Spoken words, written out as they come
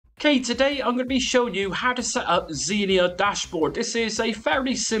Okay, today I'm going to be showing you how to set up Xenia dashboard. This is a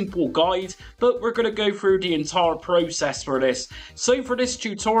fairly simple guide, but we're going to go through the entire process for this. So for this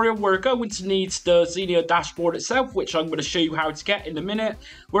tutorial, we're going to need the Xenia dashboard itself, which I'm going to show you how to get in a minute.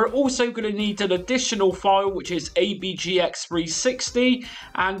 We're also going to need an additional file, which is ABGX360,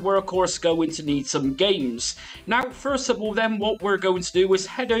 and we're of course going to need some games. Now, first of all then, what we're going to do is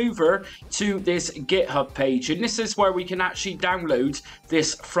head over to this GitHub page, and this is where we can actually download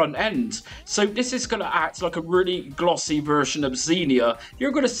this front end. So this is going to act like a really glossy version of Xenia.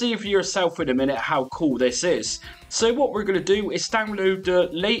 You're going to see for yourself in a minute how cool this is. So what we're going to do is download the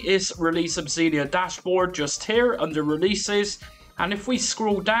latest release of Xenia dashboard just here under releases, and if we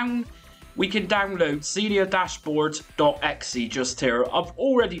scroll down, we can download Xenia dashboard.exe just here. I've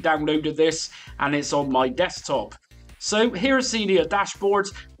already downloaded this and it's on my desktop. So here's Xenia dashboard.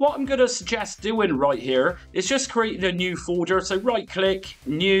 What I'm going to suggest doing right here is just creating a new folder. So right click,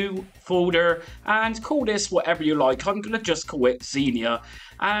 new folder, and call this whatever you like. I'm going to just call it Xenia.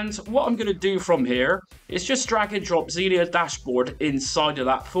 And what I'm going to do from here is just drag and drop Xenia dashboard inside of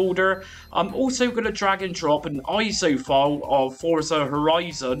that folder. I'm also going to drag and drop an ISO file of Forza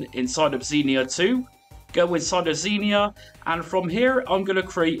Horizon inside of Xenia 2. Go inside of Xenia, and from here I'm going to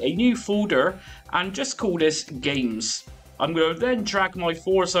create a new folder and just call this games. I'm going to then drag my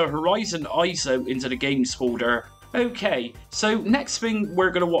Forza Horizon ISO into the games folder. Okay, so next thing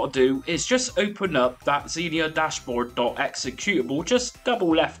we're going to want to do is just open up that Xenia dashboard.executable. Just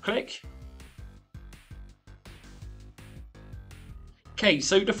double left click. Okay,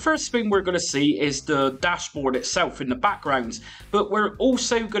 so the first thing we're going to see is the dashboard itself in the background, but we're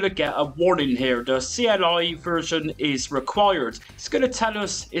also going to get a warning here. The CLI version is required. It's going to tell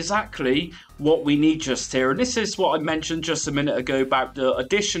us exactly what we need just here. And this is what I mentioned just a minute ago about the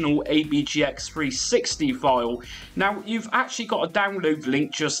additional ABGX360 file. Now, you've actually got a download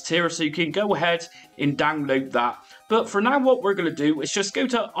link just here, so you can go ahead and download that. But for now, what we're going to do is just go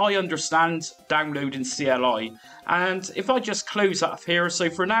to I understand, download in CLI. And if I just close that here, so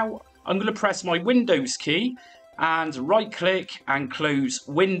for now, I'm going to press my Windows key and right click and close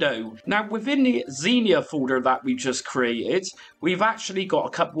window. Now within the Xenia folder that we just created, we've actually got a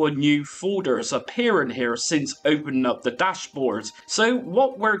couple of new folders appearing here since opening up the dashboard. So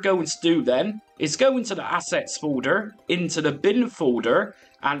what we're going to do then is go into the assets folder, into the bin folder,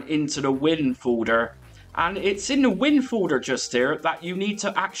 and into the win folder. And it's in the win folder just here that you need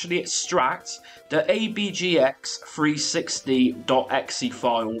to actually extract the ABGX360.exe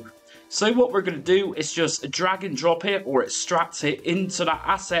file. So what we're going to do is just drag and drop it or extract it into that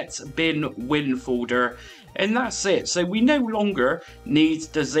assets bin win folder. And that's it. So we no longer need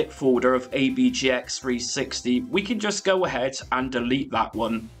the zip folder of ABGX360. We can just go ahead and delete that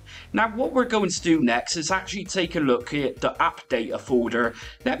one. Now what we're going to do next is actually take a look at the app data folder.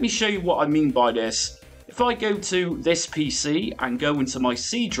 Let me show you what I mean by this. If I go to this PC and go into my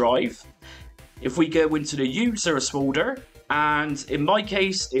C drive, if we go into the users folder, and in my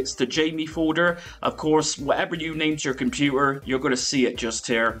case, it's the Jamie folder. Of course, whatever you named your computer, you're going to see it just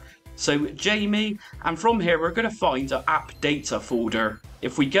here. So Jamie, and from here, we're going to find the app data folder.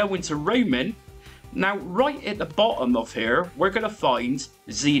 If we go into roaming, now right at the bottom of here, we're going to find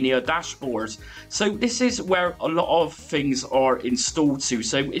Xenia dashboard. So this is where a lot of things are installed to.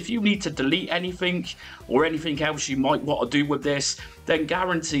 So if you need to delete anything or anything else you might want to do with this, then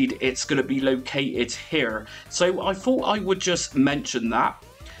guaranteed it's going to be located here. So I thought I would just mention that.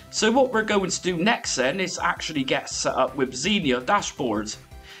 So what we're going to do next then is actually get set up with Xenia dashboard.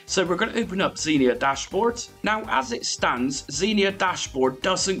 So we're going to open up Xenia dashboard. Now as it stands, Xenia dashboard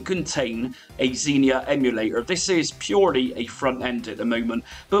doesn't contain a Xenia emulator. This is purely a front end at the moment,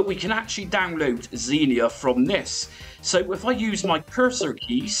 but we can actually download Xenia from this. So if I use my cursor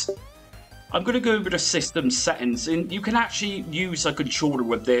keys, I'm going to go over to system settings, and you can actually use a controller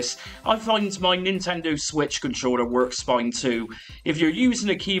with this. I find my Nintendo Switch controller works fine too. If you're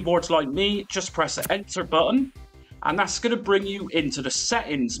using a keyboard like me, just press the enter button. And that's going to bring you into the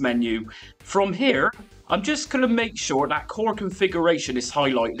settings menu. From here, I'm just going to make sure that core configuration is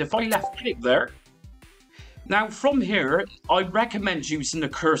highlighted. If I left click there. Now from here, I recommend using the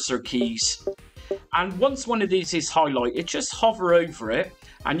cursor keys. And once one of these is highlighted, just hover over it.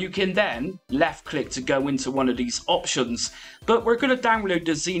 And you can then left click to go into one of these options. But we're going to download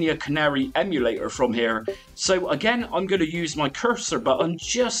the Xenia Canary emulator from here. So again, I'm going to use my cursor button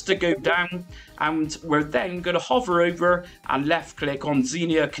just to go down. And we're then going to hover over and left click on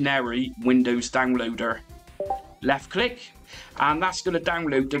Xenia Canary Windows Downloader. Left click. And that's going to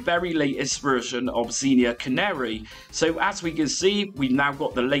download the very latest version of Xenia Canary. So as we can see, we've now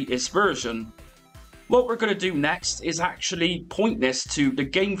got the latest version. What we're going to do next is actually point this to the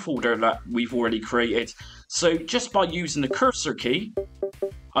game folder that we've already created. So just by using the cursor key,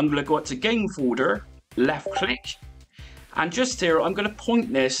 I'm going to go up to game folder, left click, and just here I'm going to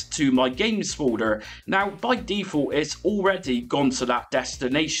point this to my games folder. Now by default it's already gone to that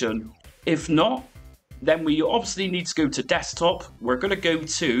destination. If not, then we obviously need to go to desktop. We're going to go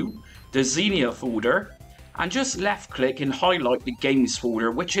to the Xenia folder and just left click and highlight the games folder,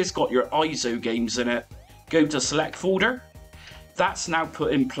 which has got your ISO games in it. Go to select folder. That's now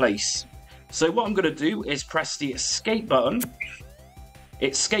put in place. So what I'm going to do is press the escape button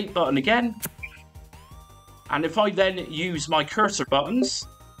again, and if I then use my cursor buttons,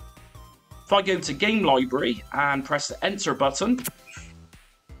 if I go to game library and press the enter button,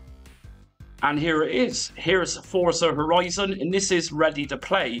 and here it is. Here's Forza Horizon, and this is ready to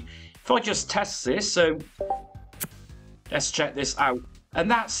play. If I just test this, so let's check this out. And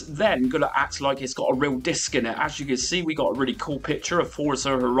that's then going to act like it's got a real disc in it. As you can see, we got a really cool picture of Forza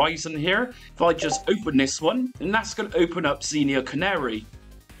Horizon here. If I just open this one, and that's going to open up Xenia Canary.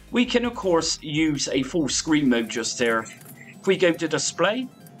 We can, of course, use a full screen mode just here. If we go to display,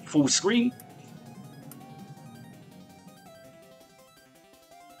 full screen,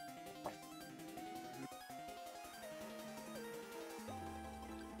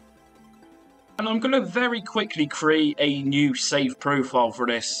 and I'm going to very quickly create a new save profile for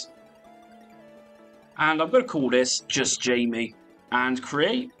this. And I'm going to call this Just Jamie. And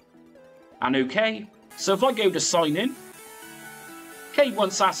create. And OK. So if I go to sign in. OK,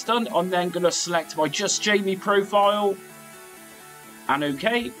 once that's done, I'm then going to select my Just Jamie profile. And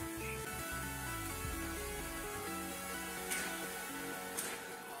OK.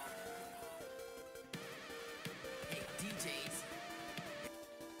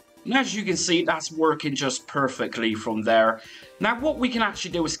 And as you can see, that's working just perfectly from there. Now what we can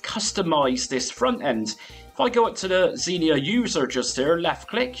actually do is customize this front end. If I go up to the Xenia user just here, left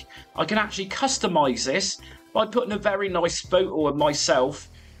click, I can actually customize this by putting a very nice photo of myself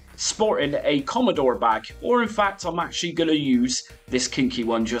sporting a Commodore bag. Or in fact, I'm actually going to use this kinky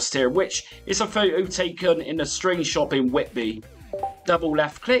one just here, which is a photo taken in a strange shop in Whitby. Double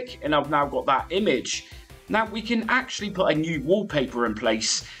left click, and I've now got that image. Now we can actually put a new wallpaper in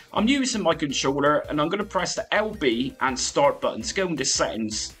place. I'm using my controller and I'm going to press the LB and start button to go into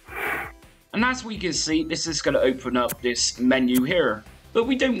settings. And as we can see, this is going to open up this menu here. But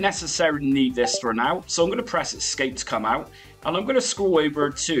we don't necessarily need this for now, so I'm going to press escape to come out. And I'm going to scroll over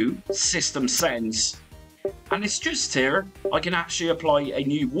to system settings. And it's just here, I can actually apply a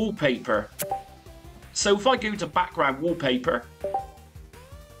new wallpaper. So if I go to background wallpaper,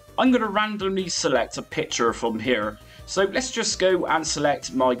 I'm going to randomly select a picture from here. So let's just go and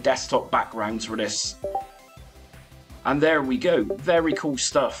select my desktop background for this. And there we go. Very cool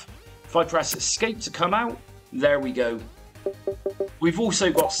stuff. If I press escape to come out, there we go. We've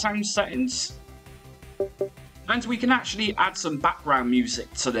also got sound settings. And we can actually add some background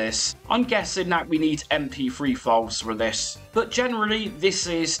music to this. I'm guessing that we need MP3 files for this. But generally, this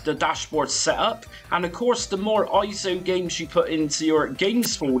is the dashboard setup. And of course, the more ISO games you put into your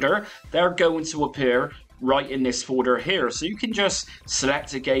games folder, they're going to appear right in this folder here. So you can just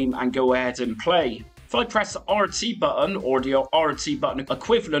select a game and go ahead and play. If I press the RT button, or the RT button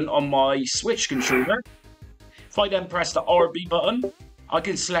equivalent on my Switch controller, if I then press the RB button, I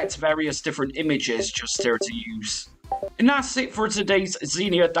can select various different images just here to use. And that's it for today's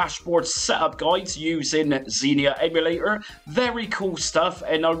Xenia dashboard setup guides using Xenia Emulator. Very cool stuff,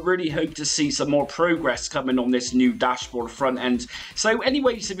 and I really hope to see some more progress coming on this new dashboard front end. So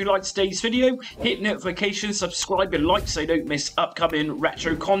anyways, if you liked today's video, hit notifications, subscribe and like so you don't miss upcoming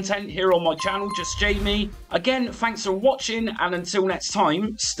retro content here on my channel, Just Jamie. Again, thanks for watching, and until next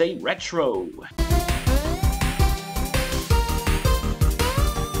time, stay retro.